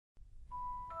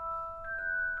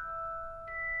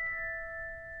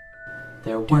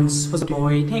There once was a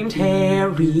boy named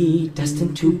Harry,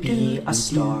 destined to be a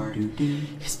star.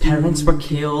 His parents were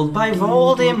killed by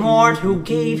Voldemort, who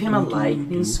gave him a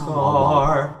lightning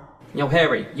scar. Yo,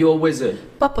 Harry, you a wizard.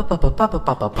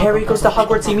 Harry goes to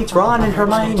Hogwarts, he meets Ron and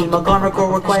Hermione.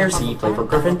 McGonagall requires he play for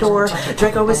Gryffindor.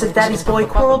 Draco is his daddy's boy,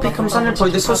 Quirrell becomes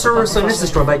unemployed. The Sorcerer's Son is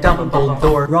destroyed by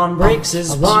Dumbledore. Ron breaks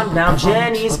his wand, now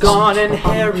Jenny's gone, and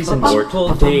Harry's in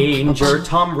mortal danger.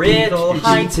 Tom Riddle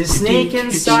hides his snake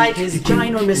inside his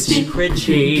ginormous secret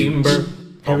chamber.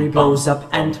 Harry blows up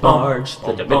and Marge.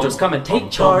 The Dementors come and take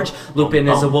charge. Lupin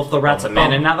is a wolf, the rat's a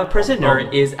man, and now the prisoner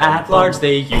is at large.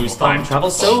 They use time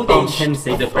travel so they can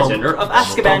save the prisoner of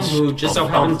Azkaban, who just so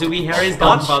happens to be Harry's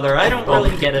godfather. I don't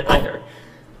really get it either.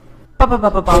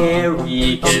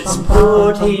 Harry gets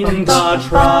put in the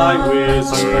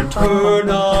Triwizard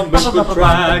Tournament with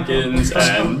dragons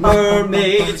and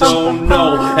mermaids, oh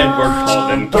no, and we're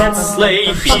calling Get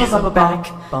Slave. He's back.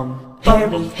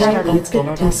 Harry, it's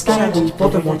getting scary.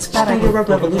 Voldemort's better, you're a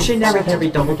revolutionary.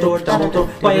 Harry, Dumbledore,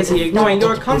 why is he ignoring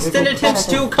your constant attempts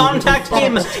to contact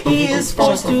him? He is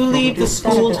forced to leave the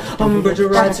school. Umbridge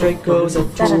arrives, Draco's a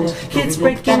fool. Kids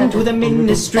break into the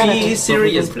ministry.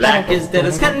 Sirius Black is dead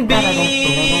as can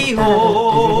be.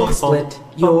 Oh, split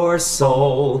your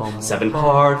soul, 7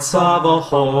 parts of a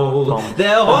whole.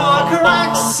 They're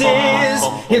Horcruxes,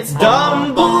 it's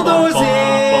Dumbledore's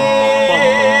in.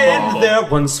 There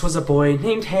once was a boy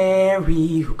named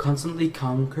Harry who constantly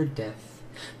conquered death.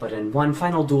 But in one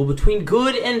final duel between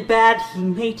good and bad, he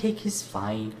may take his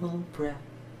final breath.